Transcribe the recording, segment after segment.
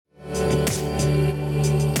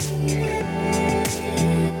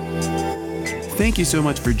Thank you so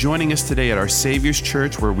much for joining us today at our Savior's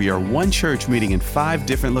Church, where we are one church meeting in 5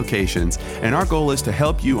 different locations. And our goal is to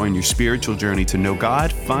help you on your spiritual journey to know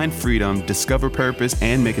God, find freedom, discover purpose,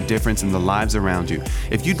 and make a difference in the lives around you.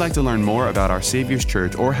 If you'd like to learn more about our Savior's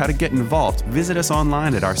Church or how to get involved, visit us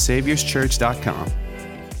online at oursaviorschurch.com.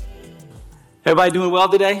 Everybody doing well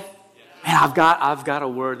today? Man, I've got a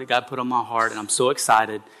word that God put on my heart, and I'm so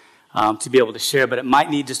excited to be able to share, but it might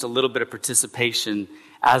need just a little bit of participation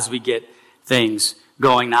as we get things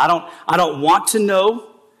going. Now, I don't want to know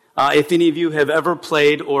if any of you have ever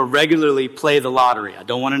played or regularly play the lottery. I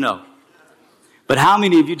don't want to know. But how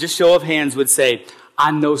many of you, just show of hands, would say, I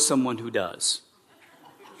know someone who does?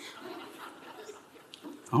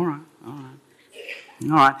 All right.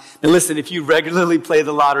 Now listen, if you regularly play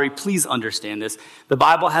the lottery, please understand this. The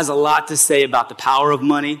Bible has a lot to say about the power of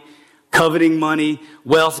money, coveting money,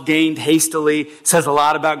 wealth gained hastily. It says a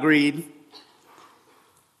lot about greed.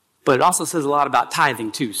 But it also says a lot about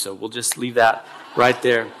tithing too, so we'll just leave that right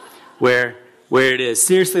there where it is.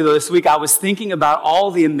 Seriously though, this week I was thinking about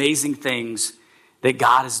all the amazing things that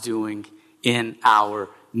God is doing in our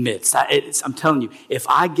midst. I'm telling you, if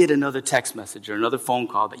I get another text message or another phone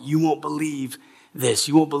call that you won't believe this,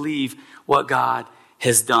 you won't believe what God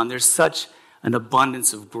has done. There's such an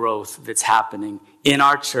abundance of growth that's happening in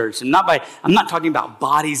our church. And I'm not talking about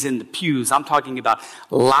bodies in the pews. I'm talking about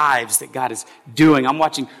lives that God is doing. I'm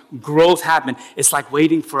watching growth happen. It's like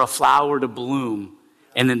waiting for a flower to bloom.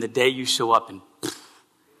 And then the day you show up and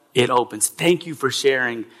it opens. Thank you for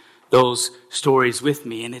sharing those stories with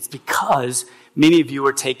me. And it's because many of you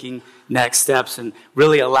are taking next steps and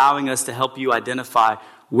really allowing us to help you identify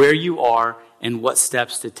where you are and what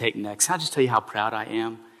steps to take next. Can I just tell you how proud I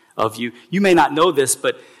am of you? You may not know this,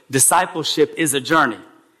 but discipleship is a journey.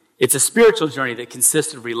 It's a spiritual journey that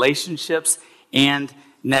consists of relationships and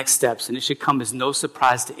next steps. And it should come as no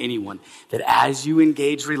surprise to anyone that as you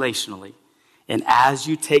engage relationally and as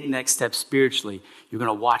you take next steps spiritually, you're going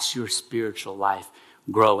to watch your spiritual life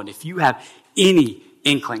grow. And if you have any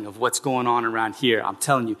inkling of what's going on around here, I'm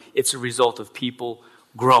telling you, it's a result of people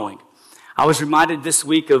growing. I was reminded this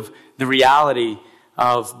week of the reality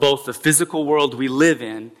of both the physical world we live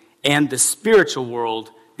in and the spiritual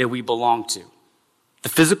world that we belong to. The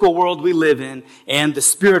physical world we live in and the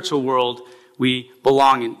spiritual world we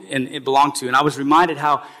belong to. And I was reminded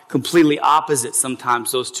how completely opposite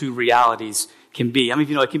sometimes those two realities can be. I mean,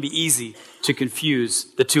 it can be easy to confuse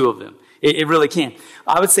the two of them. It really can.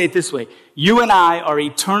 I would say it this way. You and I are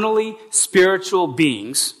eternally spiritual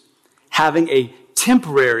beings having a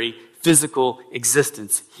temporary physical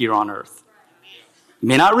existence here on earth. You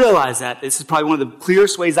may not realize that. This is probably one of the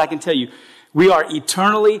clearest ways I can tell you. We are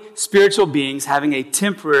eternally spiritual beings having a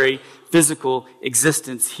temporary physical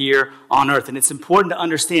existence here on earth. And it's important to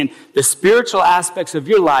understand the spiritual aspects of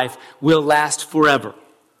your life will last forever.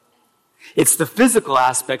 It's the physical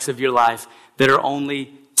aspects of your life that are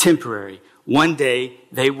only temporary. One day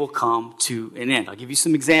they will come to an end. I'll give you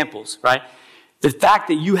some examples, right? The fact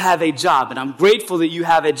that you have a job, and I'm grateful that you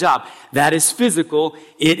have a job, that is physical,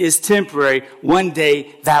 it is temporary. One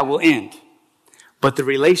day that will end. But the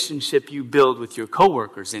relationship you build with your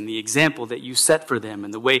coworkers and the example that you set for them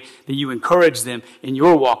and the way that you encourage them in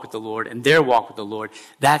your walk with the Lord and their walk with the Lord,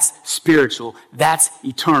 that's spiritual, that's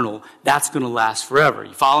eternal, that's going to last forever.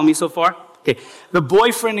 You follow me so far? Okay. The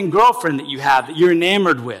boyfriend and girlfriend that you have that you're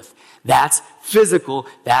enamored with, that's physical,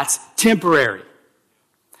 that's temporary.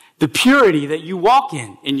 The purity that you walk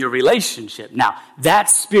in your relationship. Now,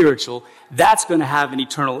 that's spiritual. That's going to have an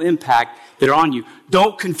eternal impact that are on you.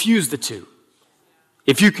 Don't confuse the two.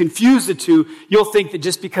 If you confuse the two, you'll think that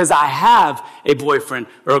just because I have a boyfriend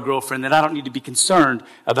or a girlfriend that I don't need to be concerned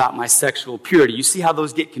about my sexual purity. You see how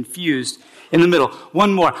those get confused in the middle.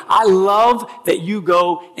 One more. I love that you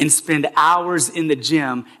go and spend hours in the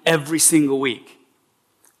gym every single week.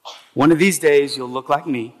 One of these days, you'll look like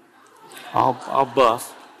me. I'll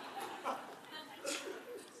buff.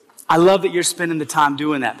 I love that you're spending the time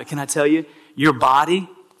doing that, but can I tell you, your body,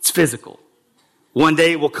 it's physical. One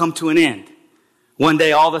day it will come to an end. One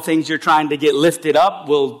day all the things you're trying to get lifted up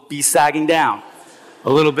will be sagging down a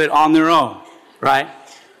little bit on their own, right?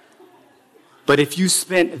 But if you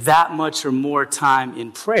spent that much or more time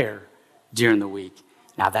in prayer during the week,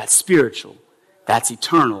 now that's spiritual, that's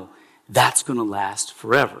eternal, that's going to last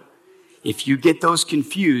forever. If you get those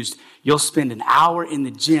confused, you'll spend an hour in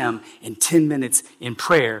the gym and 10 minutes in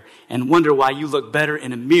prayer and wonder why you look better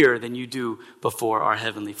in a mirror than you do before our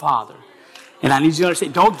Heavenly Father. And I need you to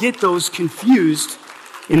understand, don't get those confused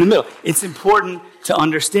in the middle. It's important to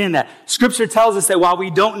understand that. Scripture tells us that while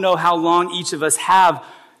we don't know how long each of us have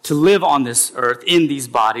to live on this earth in these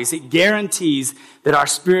bodies. It guarantees that our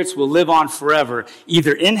spirits will live on forever,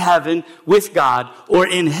 either in heaven with God or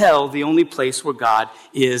in hell, the only place where God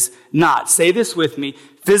is not. Say this with me.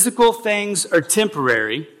 Physical things are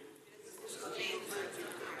temporary.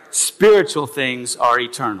 Spiritual things are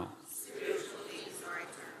eternal.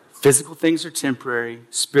 Physical things are temporary.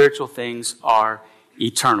 Spiritual things are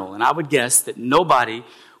eternal. And I would guess that nobody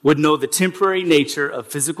would know the temporary nature of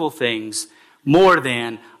physical things more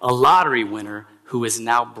than a lottery winner who is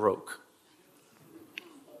now broke.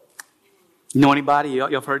 You know anybody?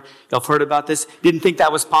 Y'all have heard about this? Didn't think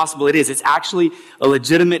that was possible. It is. It's actually a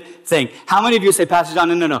legitimate thing. How many of you say, Pastor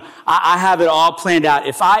John, no. I have it all planned out.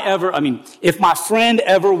 If my friend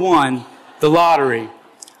ever won the lottery,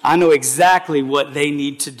 I know exactly what they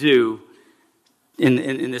need to do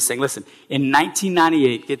in this thing. Listen, in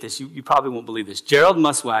 1998, get this, you probably won't believe this. Gerald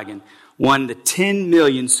Muswagon won the 10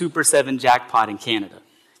 million Super 7 jackpot in Canada.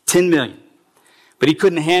 10 million. But he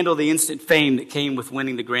couldn't handle the instant fame that came with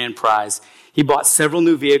winning the grand prize. He bought several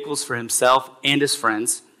new vehicles for himself and his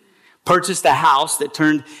friends, purchased a house that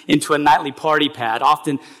turned into a nightly party pad,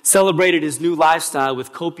 often celebrated his new lifestyle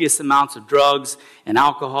with copious amounts of drugs and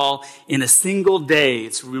alcohol. In a single day,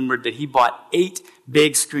 it's rumored that he bought 8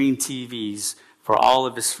 big screen TVs for all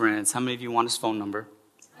of his friends. How many of you want his phone number?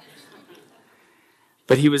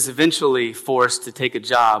 But he was eventually forced to take a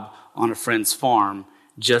job on a friend's farm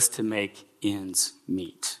just to make ends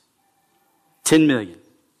meet. 10 million.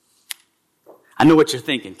 I know what you're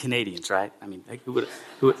thinking, Canadians, right? I mean, who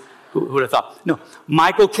would have thought? No,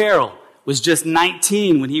 Michael Carroll was just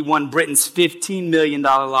 19 when he won Britain's $15 million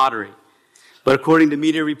lottery. But according to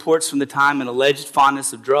media reports from the time, an alleged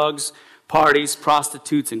fondness of drugs, parties,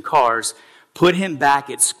 prostitutes, and cars put him back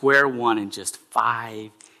at square one in just 5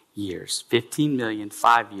 years. 15 million,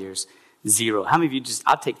 5 years, 0. How many of you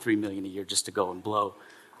I'll take 3 million a year just to go and blow.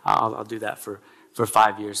 I'll do that for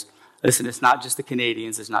 5 years. Listen, it's not just the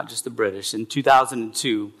Canadians, it's not just the British. In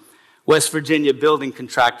 2002, West Virginia building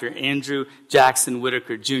contractor Andrew Jackson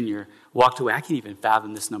Whitaker Jr. walked away. I can't even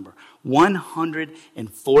fathom this number.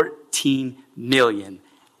 $114 million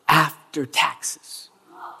after taxes.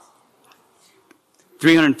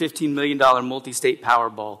 $315 million multi-state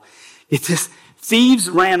Powerball. Thieves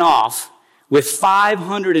ran off with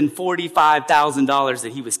 $545,000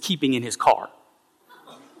 that he was keeping in his car.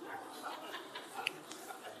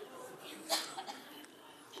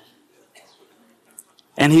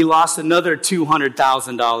 And he lost another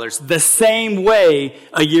 $200,000 the same way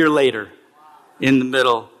a year later in the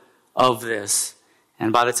middle of this.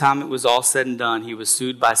 And by the time it was all said and done, he was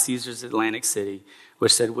sued by Caesars Atlantic City,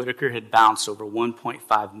 which said Whitaker had bounced over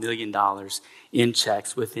 $1.5 million in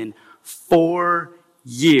checks. Within 4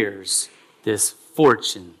 years, this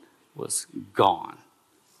fortune was gone.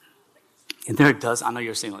 And there are dozens, I know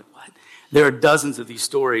you're saying, like, what? There are dozens of these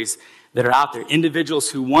stories that are out there. Individuals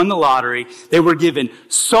who won the lottery, they were given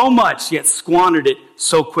so much, yet squandered it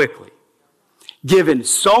so quickly. Given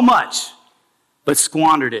so much, but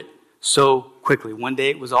squandered it so quickly. One day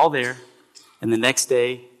it was all there, and the next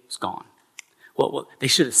day it's gone. Well, they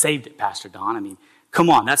should have saved it, Pastor Don. I mean, come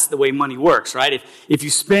on, that's the way money works, right? If you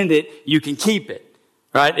spend it, you can keep it,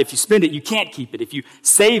 right? If you spend it, you can't keep it. If you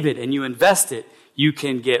save it and you invest it, you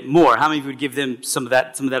can get more. How many of you would give them some of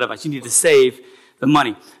that advice? You need to save the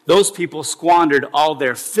money. Those people squandered all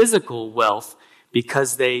their physical wealth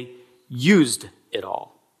because they used it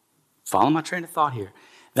all. Follow my train of thought here.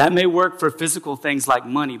 That may work for physical things like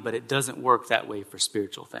money, but it doesn't work that way for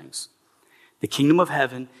spiritual things. The kingdom of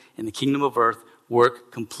heaven and the kingdom of earth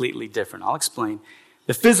work completely different. I'll explain.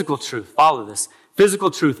 The physical truth, follow this.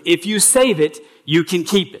 Physical truth, if you save it, you can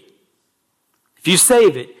keep it. If you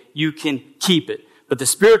save it, you can keep it. But the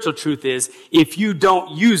spiritual truth is, if you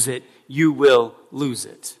don't use it, you will lose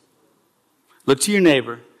it. Look to your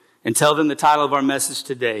neighbor and tell them the title of our message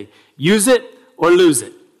today. Use it or lose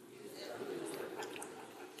it.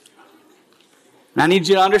 And I need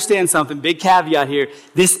you to understand something, big caveat here.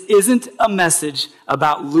 This isn't a message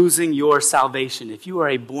about losing your salvation. If you are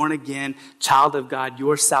a born-again child of God,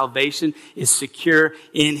 your salvation is secure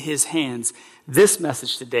in His hands. This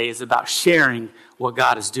message today is about sharing what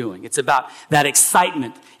God is doing. It's about that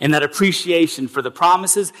excitement and that appreciation for the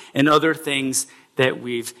promises and other things that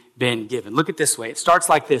we've been given. Look at it this way. It starts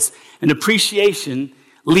like this. An appreciation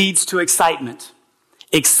leads to excitement.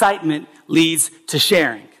 Excitement leads to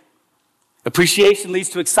sharing. Appreciation leads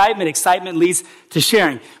to excitement. Excitement leads to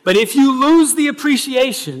sharing. But if you lose the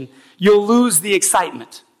appreciation, you'll lose the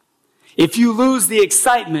excitement. If you lose the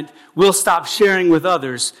excitement, we'll stop sharing with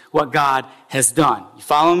others what God has done. You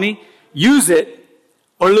follow me? Use it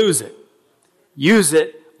or lose it. Use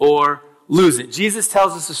it or lose it. Jesus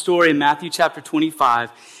tells us a story in Matthew chapter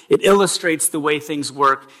 25. It illustrates the way things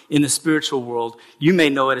work in the spiritual world. You may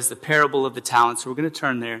know it as the parable of the talents. So we're going to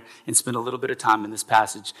turn there and spend a little bit of time in this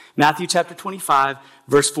passage. Matthew chapter 25,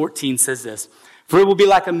 verse 14 says this, "For it will be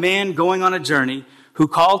like a man going on a journey who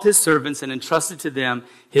called his servants and entrusted to them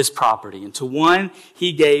his property. And to one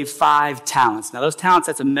he gave 5 talents." Now those talents,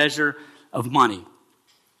 that's a measure of money.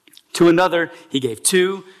 To another he gave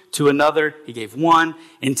 2. To another, he gave 1,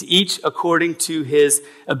 and to each according to his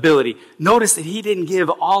ability. Notice that he didn't give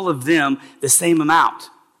all of them the same amount.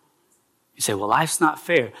 You say, well, life's not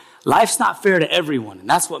fair. Life's not fair to everyone, and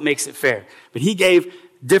that's what makes it fair. But he gave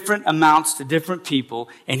different amounts to different people,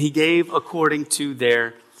 and he gave according to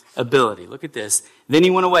their ability. Look at this. Then he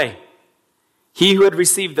went away. He who had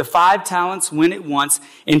received the 5 talents went at once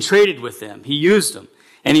and traded with them. He used them,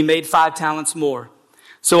 and he made 5 talents more.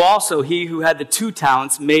 So also he who had the 2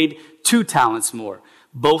 talents made 2 talents more.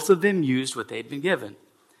 Both of them used what they'd been given.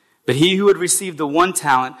 But he who had received the 1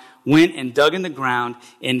 talent went and dug in the ground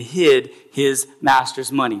and hid his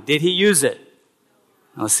master's money. Did he use it?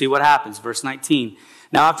 Now let's see what happens. Verse 19.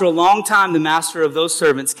 "Now after a long time the master of those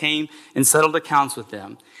servants came and settled accounts with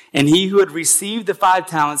them. And he who had received the 5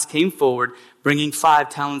 talents came forward, bringing 5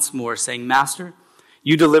 talents more, saying, 'Master,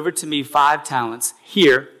 you delivered to me 5 talents.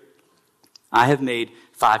 Here I have made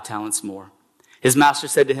 5 talents more.' His master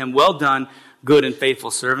said to him, 'Well done, good and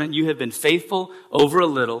faithful servant. You have been faithful over a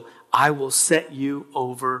little. I will set you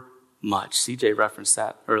over much.'" CJ referenced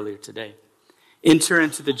that earlier today. "Enter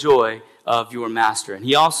into the joy of your master." And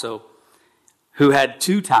he also, who had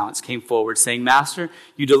 2 talents, came forward, saying, "Master,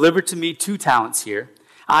 you delivered to me 2 talents here.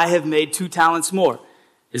 I have made 2 talents more."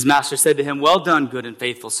 His master said to him, "Well done, good and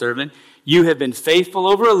faithful servant. You have been faithful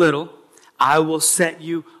over a little. I will set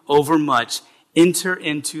you over much. Enter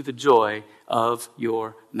into the joy of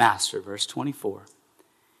your master." Verse 24.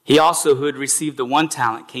 "He also, who had received the 1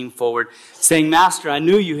 talent, came forward, saying, 'Master, I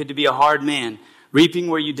knew you had to be a hard man, reaping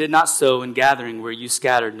where you did not sow and gathering where you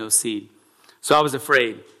scattered no seed. So I was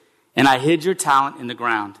afraid, and I hid your talent in the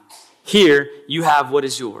ground. Here you have what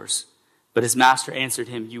is yours.' But his master answered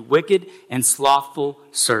him, 'You wicked and slothful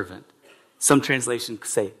servant.'" Some translations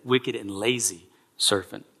say, "wicked and lazy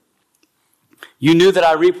servant. You knew that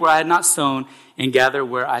I reap where I had not sown and gather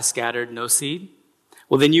where I scattered no seed.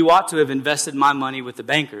 Well, then you ought to have invested my money with the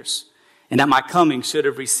bankers, and at my coming should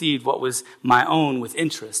have received what was my own with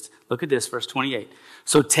interest." Look at this, verse 28.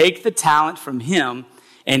 "So take the talent from him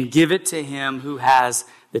and give it to him who has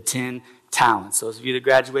the 10 talents." Those of you that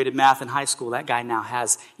graduated math in high school, that guy now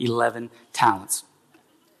has 11 talents.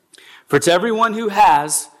 "For to everyone who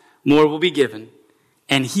has, more will be given,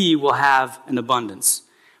 and he will have an abundance.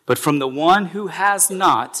 But from the one who has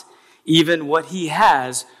not, even what he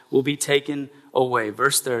has will be taken away."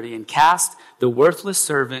 Verse 30, "And cast the worthless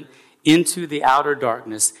servant into the outer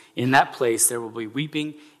darkness. In that place there will be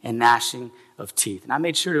weeping and gnashing of teeth." And I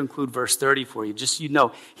made sure to include verse 30 for you, just so you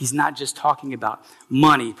know, he's not just talking about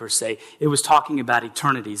money per se. It was talking about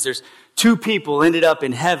eternities. There's 2 people ended up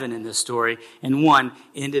in heaven in this story, and 1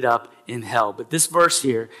 ended up in hell. But this verse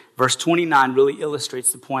here, verse 29, really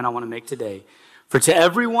illustrates the point I want to make today. "For to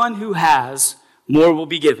everyone who has, more will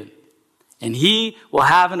be given, and he will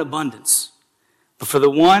have an abundance. But for the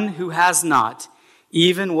one who has not,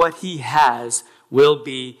 even what he has will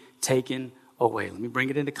be taken away." Let me bring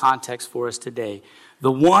it into context for us today.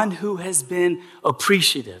 The one who has been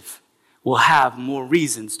appreciative will have more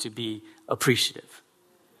reasons to be appreciative.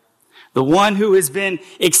 The one who has been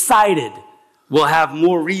excited will have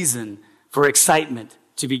more reason for excitement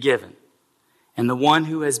to be given. And the one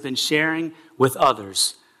who has been sharing with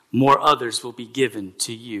others, more others will be given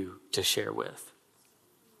to you to share with.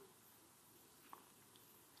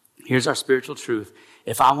 Here's our spiritual truth.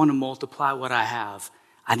 If I want to multiply what I have,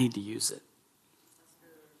 I need to use it.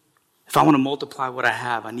 If I want to multiply what I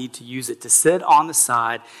have, I need to use it to sit on the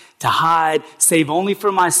side, to hide, save only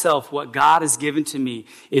for myself what God has given to me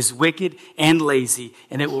is wicked and lazy,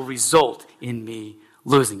 and it will result in me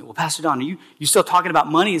losing it. Well, Pastor Don, are you still talking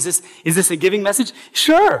about money? Is this a giving message?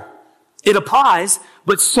 Sure, it applies,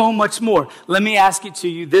 but so much more. Let me ask it to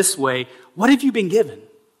you this way. What have you been given?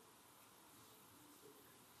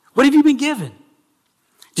 What have you been given?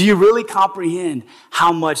 Do you really comprehend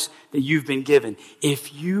how much that you've been given?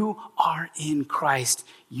 If you are in Christ,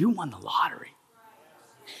 you won the lottery.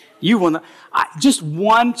 You won just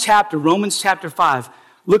one chapter, Romans chapter 5.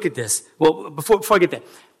 Look at this. Well, before I get that,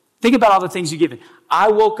 think about all the things you've given. I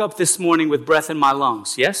woke up this morning with breath in my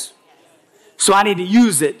lungs, yes? So I need to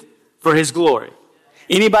use it for his glory.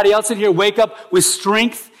 Anybody else in here wake up with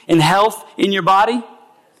strength and health in your body?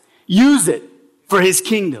 Use it for his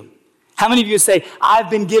kingdom. How many of you say,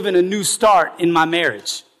 I've been given a new start in my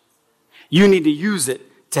marriage? You need to use it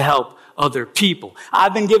to help other people.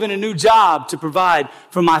 I've been given a new job to provide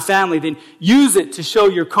for my family. Then use it to show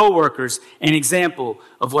your coworkers an example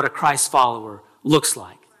of what a Christ follower looks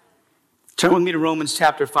like. Turn with me to Romans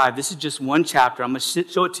chapter 5. This is just one chapter. I'm going to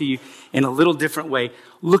show it to you in a little different way.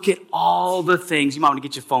 Look at all the things. You might want to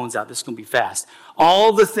get your phones out. This is going to be fast.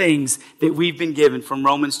 All the things that we've been given from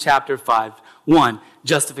Romans chapter 5. 1,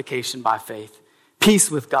 justification by faith.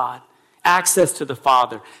 Peace with God. Access to the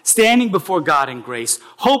Father. Standing before God in grace.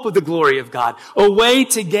 Hope of the glory of God. A way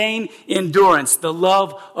to gain endurance. The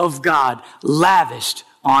love of God lavished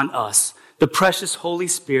on us. The precious Holy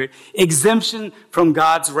Spirit, exemption from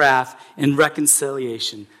God's wrath, and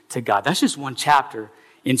reconciliation to God. That's just one chapter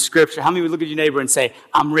in Scripture. How many would look at your neighbor and say,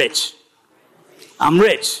 I'm rich? I'm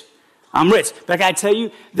rich. I'm rich. But I tell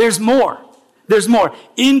you, there's more. There's more.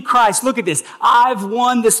 In Christ, look at this. I've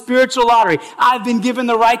won the spiritual lottery. I've been given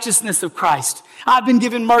the righteousness of Christ. I've been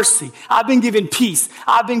given mercy. I've been given peace.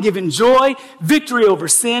 I've been given joy, victory over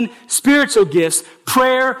sin, spiritual gifts,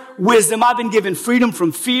 prayer, wisdom. I've been given freedom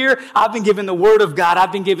from fear. I've been given the word of God.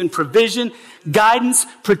 I've been given provision, guidance,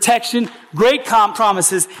 protection, great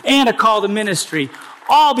promises, and a call to ministry.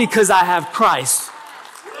 All because I have Christ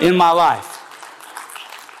in my life.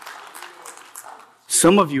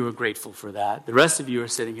 Some of you are grateful for that. The rest of you are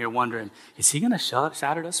sitting here wondering, is he going to shout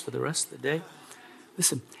at us for the rest of the day?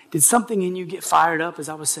 Listen, did something in you get fired up as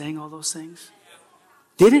I was saying all those things?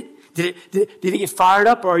 Did it? Did it get fired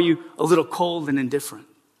up, or are you a little cold and indifferent?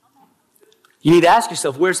 You need to ask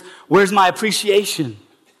yourself, where's my appreciation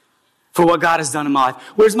for what God has done in my life?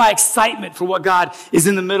 Where's my excitement for what God is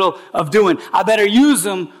in the middle of doing? I better use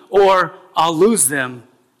them or I'll lose them.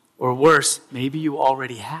 Or worse, maybe you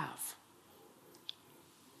already have.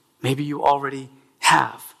 Maybe you already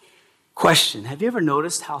have. Question, have you ever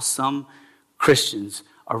noticed how some Christians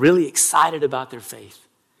are really excited about their faith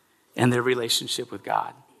and their relationship with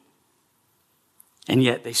God? And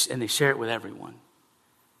yet they share it with everyone.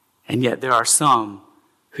 And yet there are some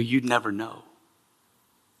who you'd never know.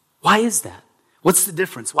 Why is that? What's the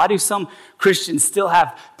difference? Why do some Christians still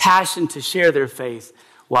have passion to share their faith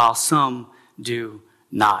while some do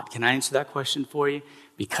not? Can I answer that question for you?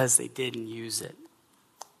 Because they didn't use it.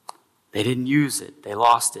 They didn't use it. They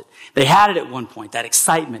lost it. They had it at one point, that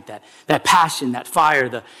excitement, that passion, that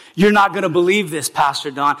fire. You're not going to believe this,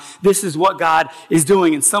 Pastor Don. This is what God is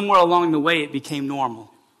doing. And somewhere along the way, it became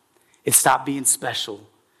normal. It stopped being special.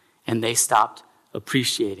 And they stopped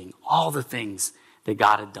appreciating all the things that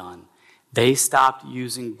God had done. They stopped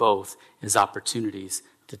using both as opportunities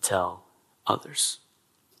to tell others.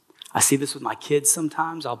 I see this with my kids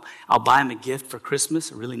sometimes. I'll buy them a gift for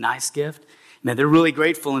Christmas, a really nice gift. Now, they're really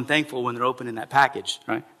grateful and thankful when they're opening that package,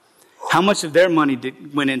 right? How much of their money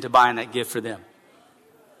went into buying that gift for them?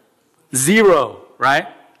 0, right?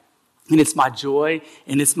 And it's my joy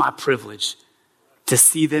and it's my privilege to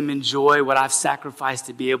see them enjoy what I've sacrificed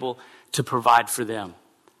to be able to provide for them,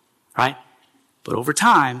 right? But over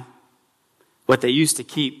time, what they used to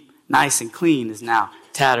keep nice and clean is now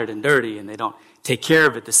tattered and dirty, and they don't take care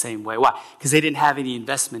of it the same way. Why? Because they didn't have any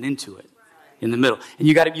investment into it. In the middle. And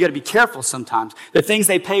you got to be careful sometimes. The things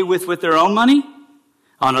they pay with their own money,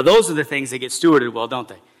 oh no, those are the things that get stewarded well, don't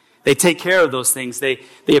they? They take care of those things. They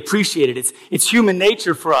appreciate it. It's human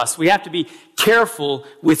nature for us. We have to be careful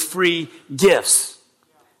with free gifts.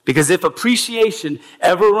 Because if appreciation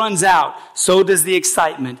ever runs out, so does the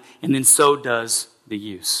excitement, and then so does the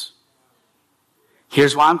use.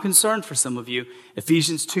 Here's why I'm concerned for some of you.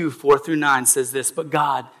 Ephesians 2, 4-9 says this, but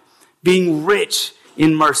God, being rich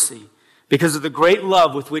in mercy, because of the great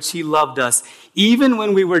love with which he loved us, even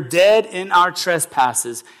when we were dead in our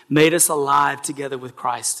trespasses, made us alive together with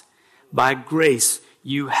Christ. By grace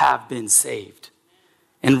you have been saved.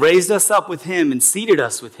 And raised us up with him and seated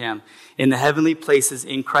us with him in the heavenly places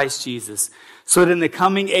in Christ Jesus, so that in the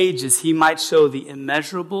coming ages he might show the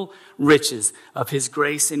immeasurable riches of his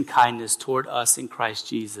grace and kindness toward us in Christ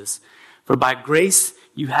Jesus. For by grace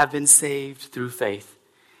you have been saved through faith.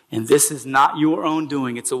 And this is not your own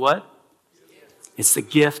doing. It's a what? It's the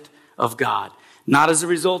gift of God, not as a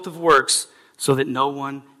result of works, so that no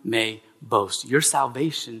one may boast. Your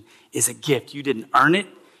salvation is a gift. You didn't earn it.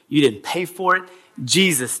 You didn't pay for it.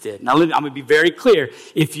 Jesus did. Now, I'm going to be very clear.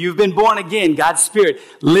 If you've been born again, God's Spirit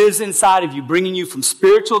lives inside of you, bringing you from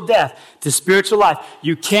spiritual death to spiritual life.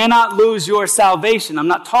 You cannot lose your salvation. I'm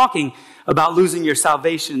not talking about losing your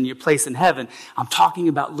salvation and your place in heaven. I'm talking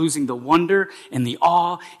about losing the wonder and the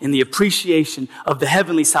awe and the appreciation of the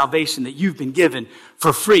heavenly salvation that you've been given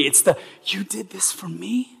for free. It's you did this for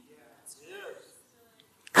me?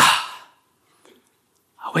 God,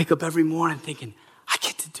 I I wake up every morning thinking, I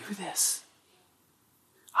get to do this.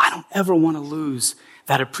 I don't ever want to lose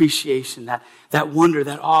that appreciation, that wonder,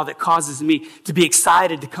 that awe that causes me to be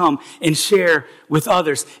excited to come and share with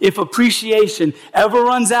others. If appreciation ever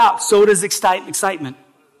runs out, so does excitement.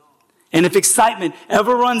 And if excitement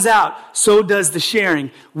ever runs out, so does the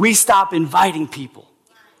sharing. We stop inviting people.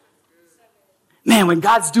 Man, when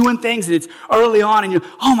God's doing things and it's early on and you're,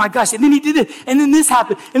 oh my gosh, and then he did it, and then this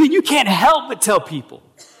happened, and then you can't help but tell people.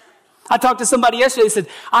 I talked to somebody yesterday, they said,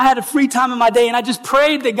 I had a free time in my day and I just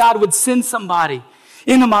prayed that God would send somebody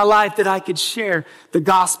into my life that I could share the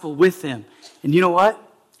gospel with them. And you know what?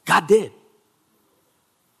 God did.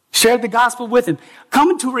 Shared the gospel with him,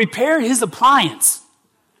 coming to repair his appliance.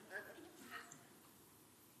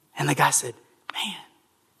 And the guy said, man,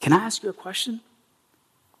 can I ask you a question?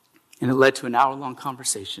 And it led to an hour-long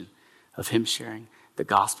conversation of him sharing the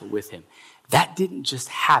gospel with him. That didn't just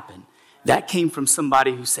happen. That came from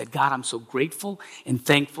somebody who said, God, I'm so grateful and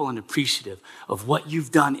thankful and appreciative of what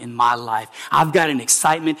you've done in my life. I've got an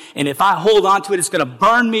excitement, and if I hold on to it, it's going to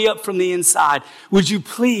burn me up from the inside. Would you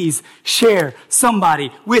please share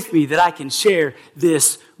somebody with me that I can share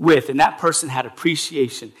this with? And that person had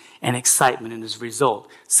appreciation and excitement, and as a result,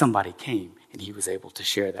 somebody came and he was able to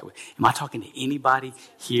share that with. Am I talking to anybody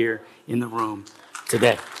here in the room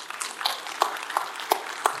today?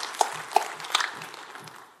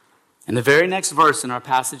 And the very next verse in our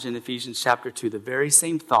passage in Ephesians chapter 2, the very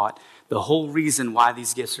same thought, the whole reason why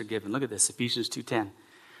these gifts are given. Look at this, Ephesians 2:10.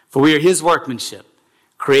 For we are his workmanship,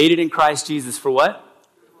 created in Christ Jesus for what?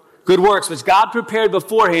 Good works, which God prepared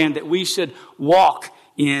beforehand that we should walk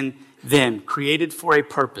in them. Created for a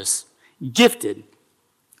purpose, gifted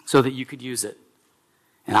so that you could use it.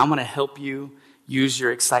 And I'm going to help you use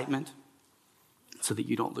your excitement so that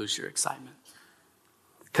you don't lose your excitement.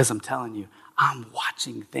 Because I'm telling you, I'm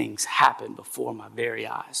watching things happen before my very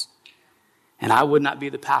eyes. And I would not be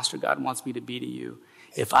the pastor God wants me to be to you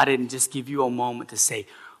if I didn't just give you a moment to say,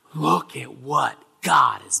 look at what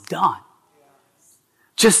God has done.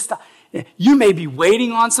 Just stop. You may be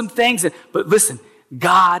waiting on some things, but listen,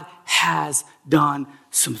 God has done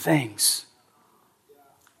some things.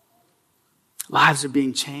 Lives are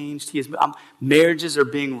being changed. Marriages are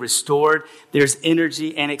being restored. There's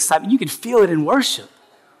energy and excitement. You can feel it in worship.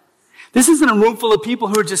 This isn't a room full of people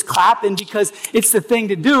who are just clapping because it's the thing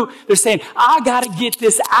to do. They're saying, I got to get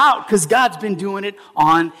this out because God's been doing it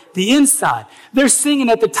on the inside. They're singing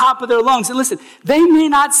at the top of their lungs. And listen, they may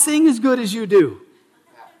not sing as good as you do,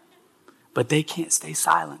 but they can't stay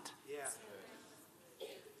silent.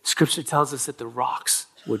 Scripture tells us that the rocks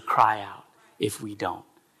would cry out if we don't.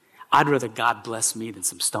 I'd rather God bless me than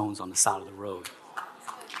some stones on the side of the road.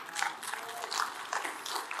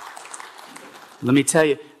 Let me tell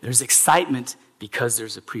you, there's excitement because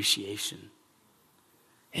there's appreciation.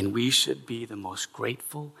 And we should be the most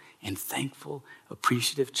grateful and thankful,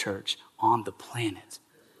 appreciative church on the planet.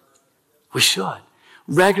 We should.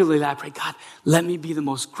 Regularly, I pray, God, let me be the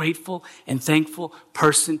most grateful and thankful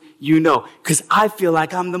person you know. Because I feel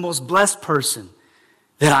like I'm the most blessed person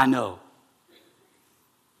that I know.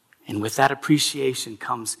 And with that appreciation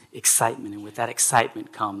comes excitement. And with that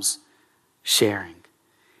excitement comes sharing.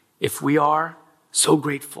 If we are so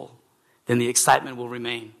grateful, then the excitement will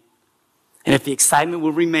remain. And if the excitement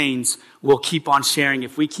will remains, we'll keep on sharing.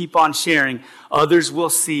 If we keep on sharing, others will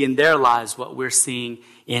see in their lives what we're seeing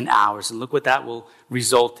in ours. And look what that will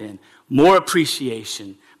result in. More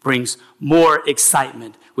appreciation brings more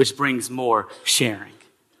excitement, which brings more sharing.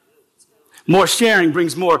 More sharing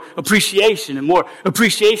brings more appreciation, and more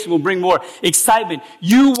appreciation will bring more excitement.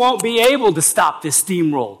 You won't be able to stop this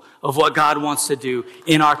steamroll of what God wants to do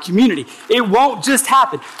in our community. It won't just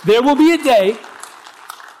happen. There will be a day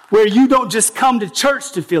where you don't just come to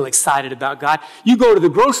church to feel excited about God. You go to the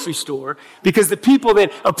grocery store because the people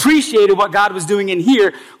that appreciated what God was doing in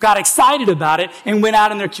here got excited about it and went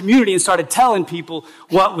out in their community and started telling people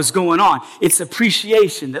what was going on. It's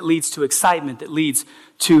appreciation that leads to excitement, that leads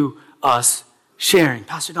to us sharing.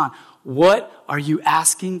 Pastor Don, what are you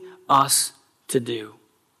asking us to do?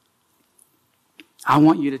 I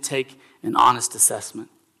want you to take an honest assessment.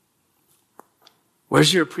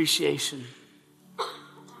 Where's your appreciation?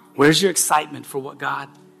 Where's your excitement for what God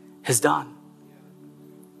has done?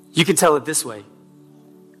 You can tell it this way.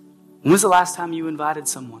 When was the last time you invited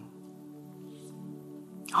someone?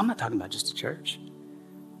 I'm not talking about just a church.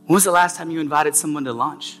 When was the last time you invited someone to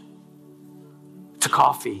lunch? To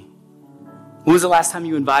coffee? When was the last time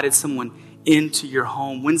you invited someone into your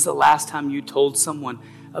home? When's the last time you told someone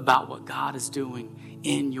about what God is doing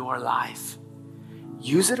in your life?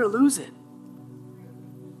 Use it or lose it.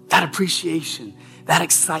 That appreciation, that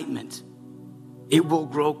excitement It will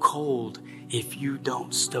grow cold if you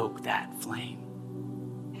don't stoke that flame.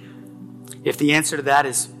 If the answer to that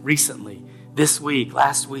is recently, this week,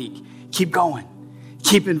 last week, keep going.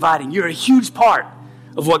 Keep inviting. You're a huge part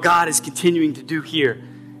of what God is continuing to do here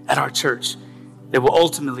at our church that will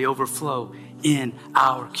ultimately overflow in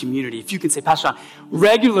our community. If you can say, Pastor John,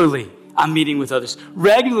 regularly I'm meeting with others.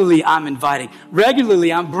 Regularly I'm inviting.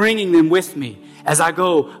 Regularly I'm bringing them with me as I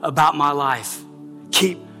go about my life.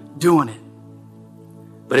 Keep doing it.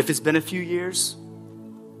 But if it's been a few years,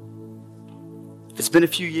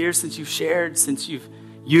 since you've shared, since you've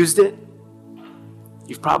used it,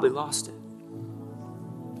 you've probably lost it.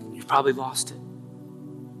 You've probably lost it.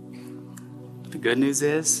 The good news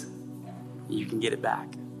is you can get it back.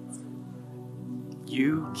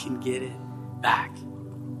 You can get it back.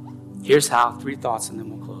 Here's how, 3 thoughts and then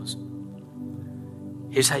we'll close.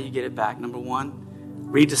 Here's how you get it back. Number 1,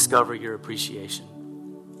 rediscover your appreciation.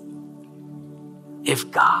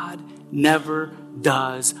 If God never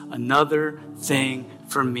does another thing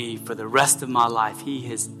for me for the rest of my life, he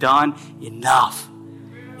has done enough.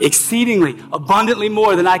 Exceedingly, abundantly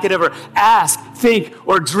more than I could ever ask, think,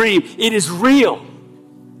 or dream. It is real.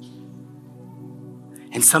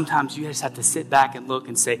 And sometimes you just have to sit back and look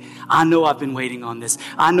and say, I know I've been waiting on this.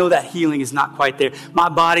 I know that healing is not quite there. My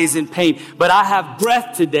body's in pain, but I have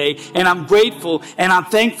breath today, and I'm grateful, and I'm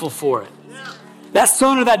thankful for it. That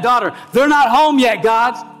son or that daughter, they're not home yet,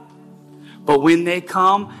 God. But when they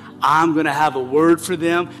come, I'm going to have a word for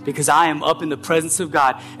them because I am up in the presence of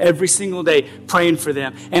God every single day praying for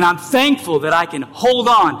them. And I'm thankful that I can hold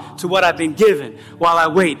on to what I've been given while I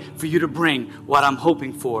wait for you to bring what I'm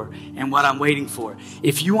hoping for and what I'm waiting for.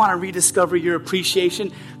 If you want to rediscover your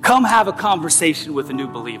appreciation, come have a conversation with a new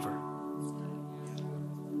believer.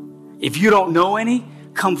 If you don't know any,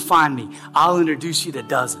 come find me. I'll introduce you to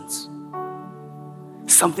dozens.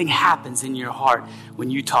 Something happens in your heart when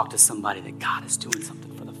you talk to somebody that God is doing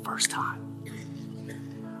something for the first time.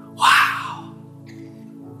 Wow.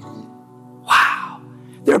 Wow.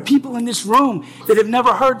 There are people in this room that have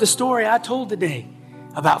never heard the story I told today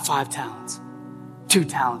about 5 talents, 2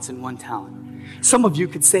 talents, and 1 talent. Some of you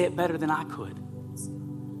could say it better than I could.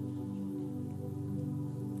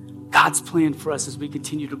 God's plan for us as we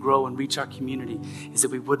continue to grow and reach our community is that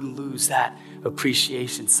we wouldn't lose that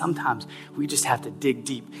appreciation. Sometimes we just have to dig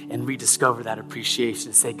deep and rediscover that appreciation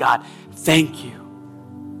and say, God, thank you.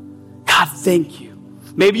 God, thank you.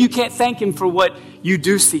 Maybe you can't thank him for what you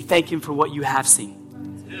do see. Thank him for what you have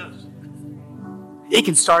seen. Yes. It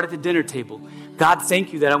can start at the dinner table. God,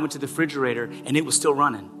 thank you that I went to the refrigerator and it was still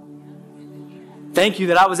running. Thank you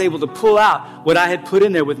that I was able to pull out what I had put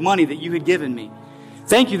in there with money that you had given me.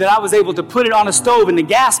 Thank you that I was able to put it on a stove and the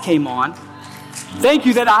gas came on. Thank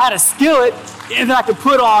you that I had a skillet that I could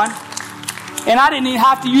put on and I didn't even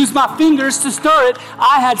have to use my fingers to stir it.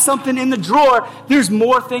 I had something in the drawer. There's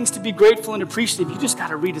more things to be grateful and appreciative. You just got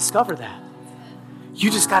to rediscover that.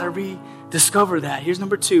 You just got to rediscover that. Here's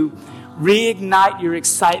number 2. Reignite your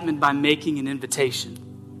excitement by making an invitation.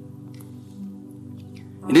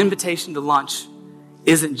 An invitation to lunch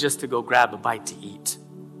isn't just to go grab a bite to eat.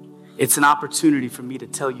 It's an opportunity for me to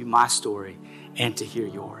tell you my story and to hear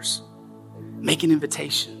yours. Make an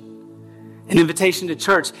invitation. An invitation to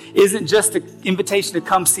church isn't just an invitation to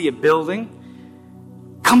come see a building.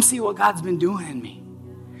 Come see what God's been doing in me.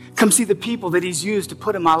 Come see the people that he's used to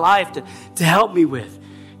put in my life to help me with.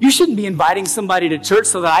 You shouldn't be inviting somebody to church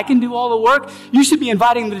so that I can do all the work. You should be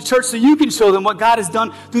inviting them to church so you can show them what God has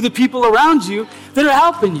done through the people around you that are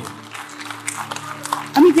helping you.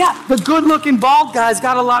 I mean, yeah, the good-looking bald guy's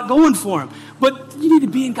got a lot going for him. But you need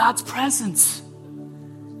to be in God's presence.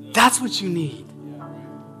 That's what you need.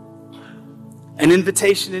 An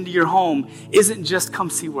invitation into your home isn't just come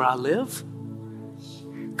see where I live.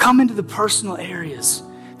 Come into the personal areas.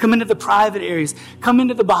 Come into the private areas. Come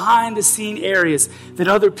into the behind-the-scene areas that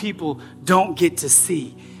other people don't get to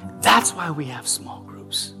see. That's why we have small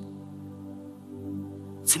groups.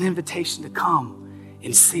 It's an invitation to come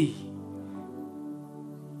and see.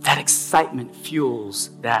 That excitement fuels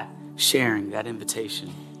that sharing, that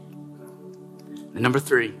invitation. And number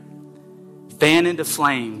 3, fan into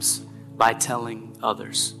flames by telling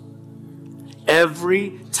others.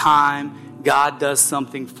 Every time God does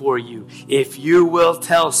something for you, if you will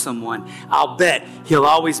tell someone, I'll bet he'll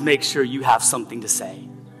always make sure you have something to say.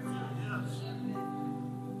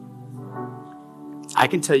 I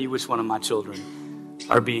can tell you which one of my children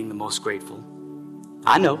are being the most grateful.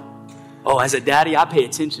 I know. Oh, as a daddy, I pay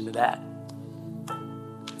attention to that.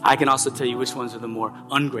 I can also tell you which ones are the more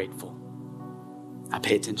ungrateful. I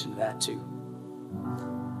pay attention to that too.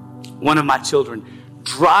 One of my children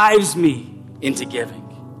drives me into giving.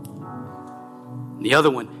 And the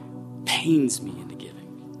other one pains me into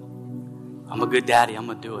giving. I'm a good daddy. I'm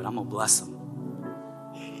going to do it. I'm going to bless them.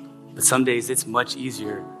 But some days it's much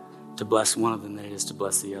easier to bless one of them than it is to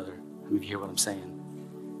bless the other. I mean, you hear what I'm saying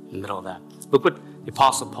in the middle of that. Look what the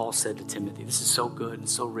Apostle Paul said to Timothy. This is so good and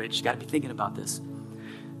so rich. You got to be thinking about this.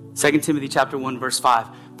 2 Timothy chapter 1, verse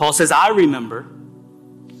 5. Paul says, I remember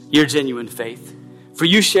your genuine faith, for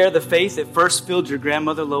you share the faith that first filled your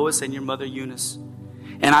grandmother Lois and your mother Eunice.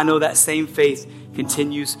 And I know that same faith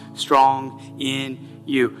continues strong in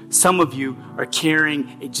you. Some of you are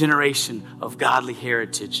carrying a generation of godly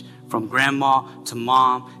heritage from grandma to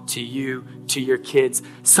mom to you to your kids.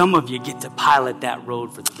 Some of you get to pilot that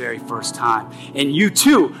road for the very first time. And you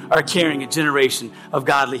too are carrying a generation of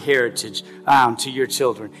godly heritage to your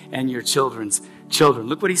children and your children's children.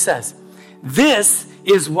 Look what he says. This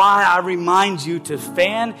is why I remind you to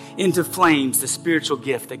fan into flames the spiritual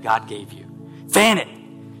gift that God gave you. Fan it.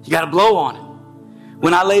 You got to blow on it.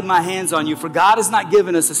 When I laid my hands on you, for God has not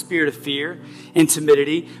given us a spirit of fear and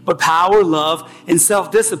timidity, but power, love, and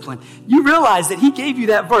self-discipline. You realize that he gave you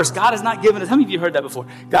that verse. God has not given us, how many of you heard that before?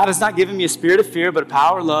 God has not given me a spirit of fear, but a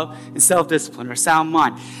power, love, and self-discipline, or a sound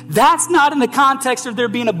mind. That's not in the context of there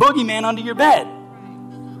being a boogeyman under your bed.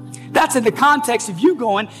 That's in the context of you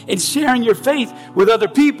going and sharing your faith with other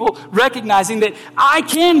people, recognizing that I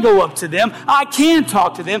can go up to them, I can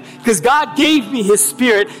talk to them, because God gave me his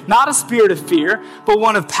spirit, not a spirit of fear, but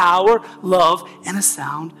one of power, love, and a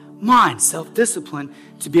sound mind, self-discipline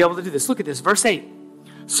to be able to do this. Look at this, verse 8.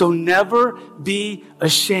 So never be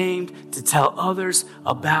ashamed to tell others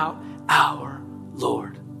about our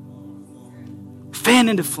Lord. Fan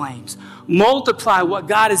into flames. Multiply what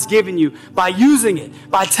God has given you by using it,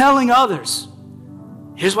 by telling others.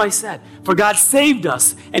 Here's what he said. For God saved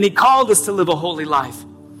us and he called us to live a holy life.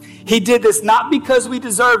 He did this not because we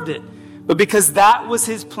deserved it, but because that was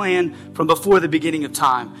his plan from before the beginning of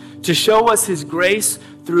time, to show us his grace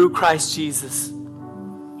through Christ Jesus.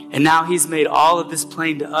 And now he's made all of this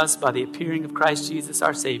plain to us by the appearing of Christ Jesus,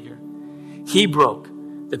 our Savior. He broke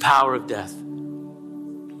the power of death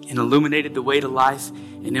and illuminated the way to life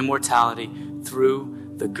and immortality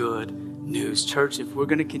through the good news. Church, if we're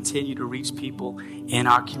going to continue to reach people in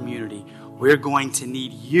our community, we're going to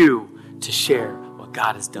need you to share what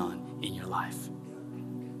God has done in your life.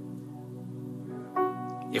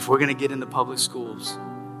 If we're going to get in the public schools,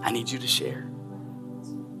 I need you to share.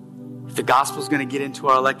 If the gospel is going to get into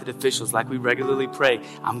our elected officials like we regularly pray,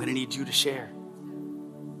 I'm going to need you to share.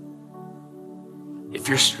 If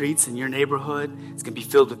your streets and your neighborhood is going to be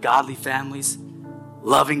filled with godly families,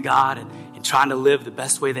 loving God and trying to live the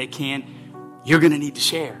best way they can, you're going to need to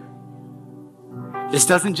share. This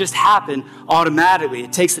doesn't just happen automatically.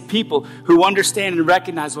 It takes the people who understand and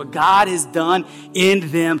recognize what God has done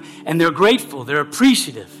in them, and they're grateful, they're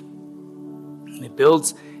appreciative. And it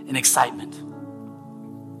builds an excitement.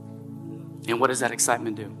 And what does that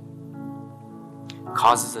excitement do? It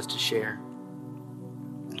causes us to share.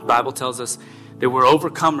 The Bible tells us that we're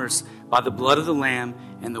overcomers by the blood of the Lamb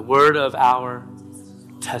and the word of our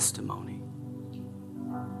testimony.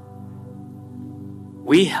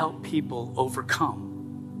 We help people overcome.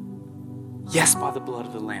 Yes, by the blood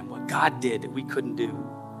of the Lamb, what God did that we couldn't do,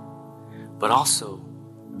 but also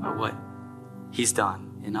by what he's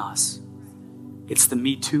done in us. It's the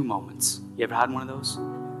Me Too moments. You ever had one of those?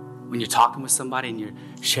 When you're talking with somebody and you're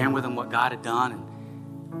sharing with them what God had done.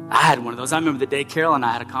 And I had one of those. I remember the day Carol and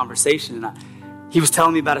I had a conversation, and he was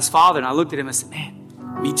telling me about his father, and I looked at him and said,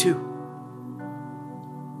 man, me too.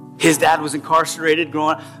 His dad was incarcerated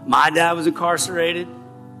growing up. My dad was incarcerated.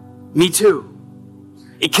 Me too.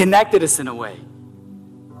 It connected us in a way.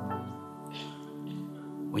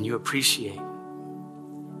 When you appreciate,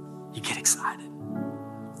 you get excited.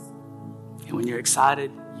 And when you're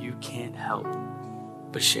excited, you can't help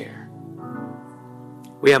but share.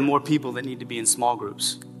 We have more people that need to be in small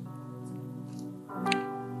groups.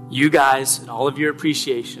 You guys, and all of your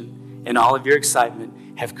appreciation and all of your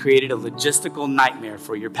excitement have created a logistical nightmare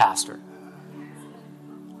for your pastor.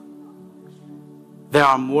 There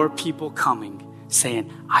are more people coming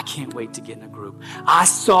saying, I can't wait to get in a group. I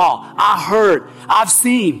saw, I heard, I've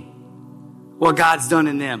seen what God's done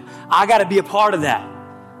in them. I got to be a part of that.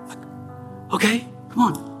 Okay, come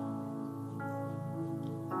on.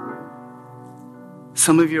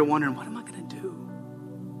 Some of you are wondering, what am I going to do?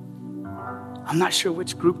 I'm not sure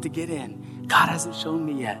which group to get in. God hasn't shown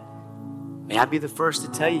me yet. May I be the first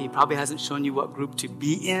to tell you, he probably hasn't shown you what group to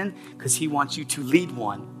be in because he wants you to lead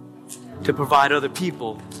one to provide other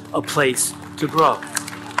people a place to grow.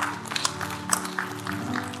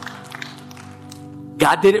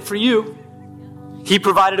 God did it for you. He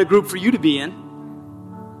provided a group for you to be in.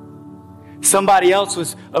 somebody else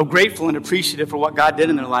was grateful and appreciative for what God did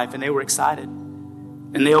in their life, and they were excited.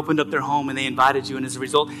 And they opened up their home and they invited you, and as a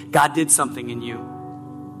result, God did something in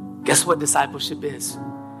you. Guess what discipleship is?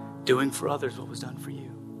 Doing for others what was done for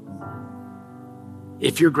you.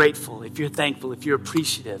 If you're grateful, if you're thankful, if you're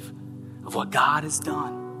appreciative of what God has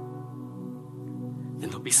done, then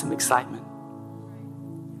there'll be some excitement.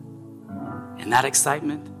 And that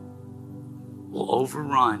excitement will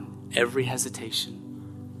overrun every hesitation,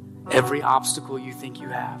 every obstacle you think you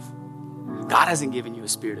have. God hasn't given you a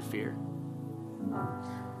spirit of fear,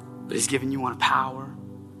 but he's given you one of power,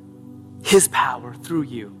 his power through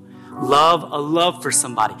you. Love, a love for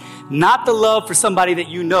somebody. Not the love for somebody that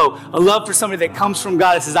you know, a love for somebody that comes from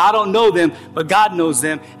God that says, I don't know them, but God knows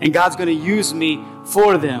them, and God's going to use me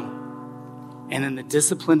for them. And then the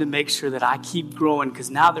discipline to make sure that I keep growing, because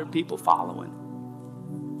now there are people following.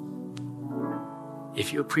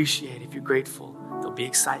 If you appreciate, if you're grateful, there'll be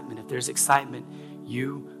excitement. If there's excitement,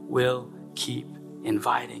 you will keep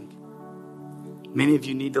inviting. Many of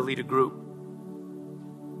you need to lead a group,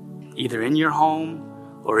 either in your home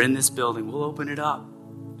or in this building. We'll open it up.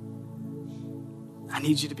 I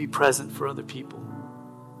need you to be present for other people.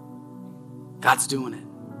 God's doing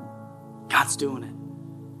it. God's doing it.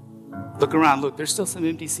 Look around. Look, there's still some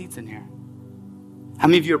empty seats in here. How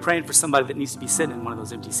many of you are praying for somebody that needs to be sitting in one of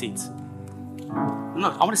those empty seats? No,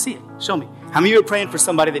 I want to see it. Show me. How many of you are praying for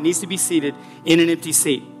somebody that needs to be seated in an empty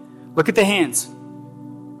seat? Look at the hands.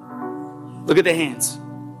 Look at the hands.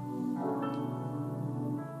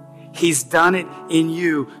 He's done it in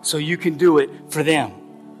you so you can do it for them.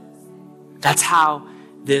 That's how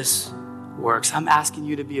this works. I'm asking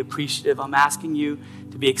you to be appreciative. I'm asking you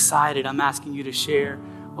to be excited. I'm asking you to share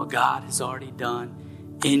what God has already done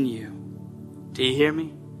in you. Do you hear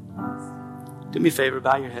me? Do me a favor,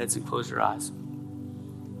 bow your heads and close your eyes.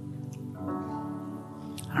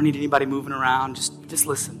 I don't need anybody moving around. Just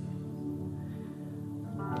listen.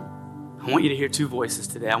 I want you to hear two voices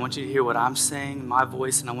today. I want you to hear what I'm saying, my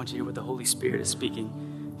voice, and I want you to hear what the Holy Spirit is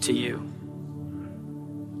speaking to you.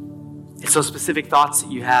 It's those specific thoughts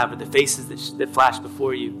that you have, or the faces that flash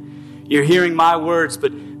before you. You're hearing my words,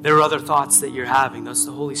 but there are other thoughts that you're having. That's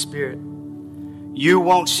the Holy Spirit. You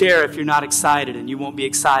won't share if you're not excited, and you won't be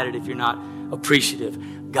excited if you're not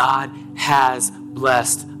appreciative. God has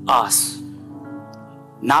blessed us.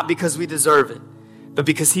 Not because we deserve it, but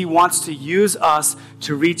because he wants to use us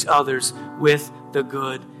to reach others with the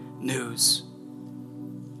good news.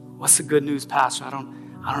 What's the good news, Pastor? I don't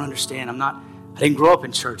understand. I didn't grow up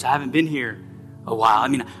in church. I haven't been here a while. I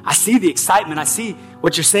mean, I see the excitement. I see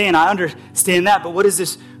what you're saying. I understand that. But what is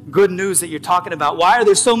this good news that you're talking about? Why are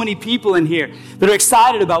there so many people in here that are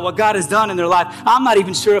excited about what God has done in their life? I'm not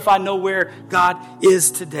even sure if I know where God is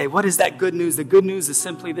today. What is that good news? The good news is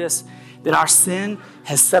simply this, that our sin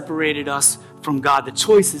has separated us from God, the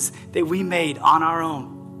choices that we made on our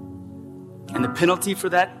own. And the penalty for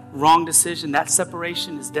that wrong decision, that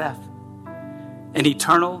separation, is death. An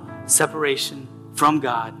eternal separation from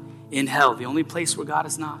God in hell, the only place where God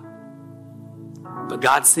is not. But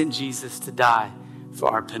God sent Jesus to die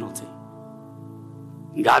for our penalty.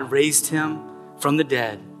 And God raised him from the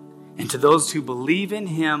dead. And to those who believe in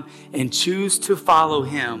him and choose to follow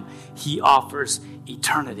him, he offers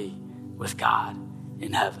eternity with God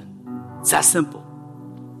in heaven. It's that simple.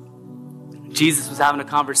 Jesus was having a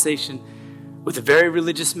conversation with a very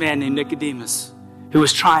religious man named Nicodemus, who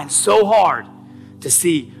was trying so hard to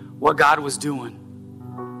see what God was doing.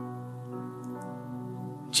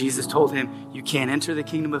 Jesus told him, you can't enter the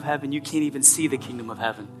kingdom of heaven. You can't even see the kingdom of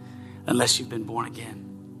heaven unless you've been born again.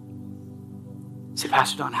 You say,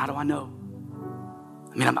 Pastor Don, how do I know?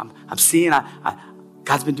 I mean, I'm seeing,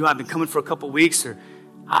 God's been doing, I've been coming for a couple weeks, or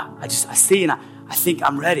I see and I think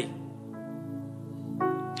I'm ready.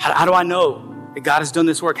 How do I know that God has done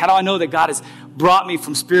this work? How do I know that God has brought me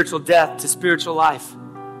from spiritual death to spiritual life?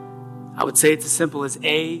 I would say it's as simple as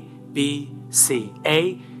A, B, C.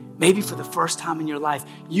 A, maybe for the first time in your life,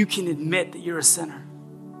 you can admit that you're a sinner,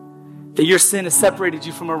 that your sin has separated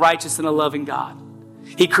you from a righteous and a loving God.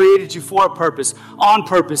 He created you for a purpose, on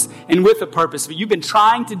purpose, and with a purpose, but you've been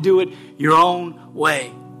trying to do it your own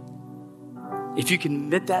way. If you can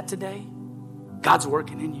admit that today, God's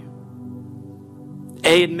working in you.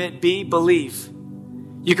 A, admit. B, believe.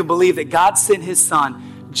 You can believe that God sent his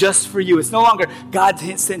son just for you. It's no longer God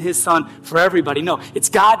sent his son for everybody. No, it's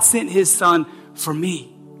God sent his son for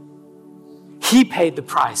me. He paid the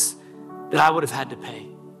price that I would have had to pay.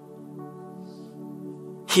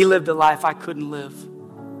 He lived a life I couldn't live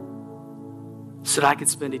so that I could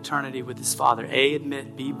spend eternity with his Father. A,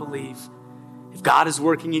 admit. B, believe. If God is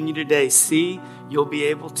working in you today, C, you'll be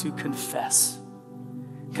able to confess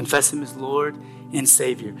Confess him as Lord and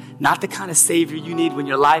Savior. Not the kind of Savior you need when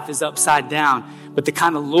your life is upside down, but the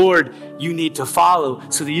kind of Lord you need to follow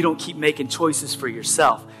so that you don't keep making choices for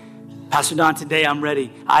yourself. Pastor Don, today I'm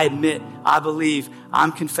ready. I admit, I believe,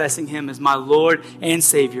 I'm confessing him as my Lord and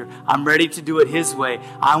Savior. I'm ready to do it his way.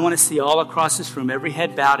 I want to see all across this room, every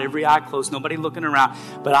head bowed, every eye closed, nobody looking around.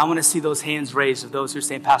 But I want to see those hands raised of those who are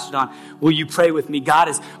saying, Pastor Don, will you pray with me? God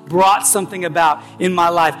has brought something about in my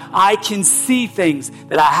life. I can see things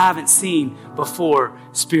that I haven't seen before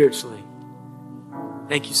spiritually.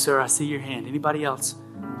 Thank you, sir. I see your hand. Anybody else?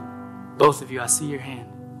 Both of you, I see your hand.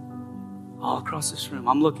 All across this room.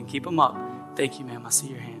 I'm looking. Keep them up. Thank you, ma'am. I see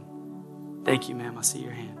your hand. Thank you, ma'am. I see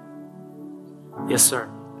your hand. Yes, sir.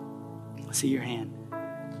 I see your hand.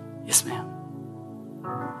 Yes, ma'am.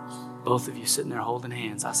 Both of you sitting there holding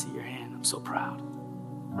hands. I see your hand. I'm so proud.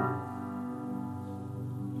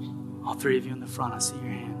 All three of you in the front. I see your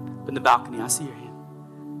hand. Up in the balcony. I see your hand.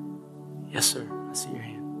 Yes, sir. I see your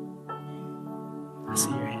hand. I see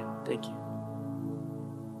your hand. Thank you.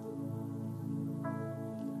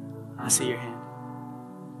 I see your hand.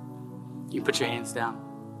 You can put your hands down.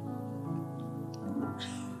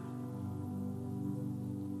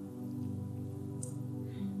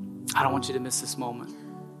 I don't want you to miss this moment.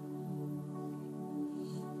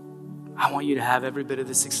 I want you to have every bit of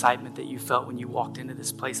this excitement that you felt when you walked into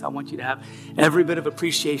this place. I want you to have every bit of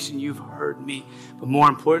appreciation you've heard me. But more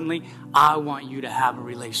importantly, I want you to have a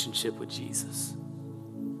relationship with Jesus.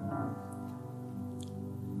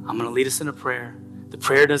 I'm going to lead us in a prayer. The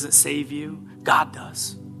prayer doesn't save you. God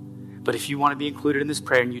does. But if you want to be included in this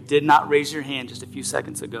prayer and you did not raise your hand just a few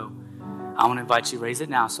seconds ago, I want to invite you to raise it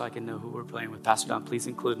now so I can know who we're praying with. Pastor Don, please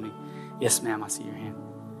include me. Yes, ma'am, I see your hand.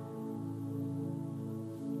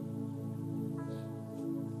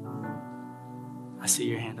 I see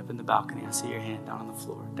your hand up in the balcony. I see your hand down on the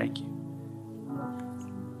floor. Thank you.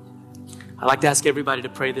 I'd like to ask everybody to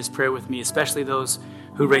pray this prayer with me, especially those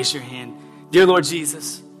who raise your hand. Dear Lord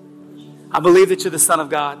Jesus, I believe that you're the Son of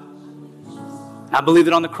God. I believe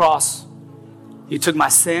that on the cross, you took my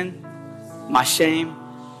sin, my shame,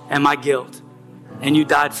 and my guilt, and you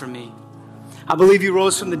died for me. I believe you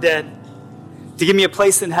rose from the dead to give me a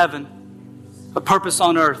place in heaven, a purpose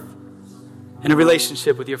on earth, and a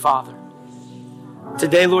relationship with your Father.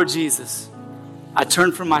 Today, Lord Jesus, I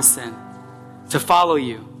turn from my sin to follow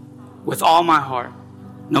you with all my heart,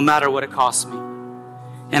 no matter what it costs me.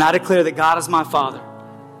 And I declare that God is my Father.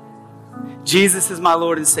 Jesus is my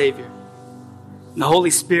Lord and Savior. And the Holy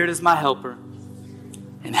Spirit is my helper.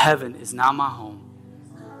 And heaven is now my home.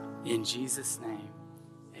 In Jesus' name.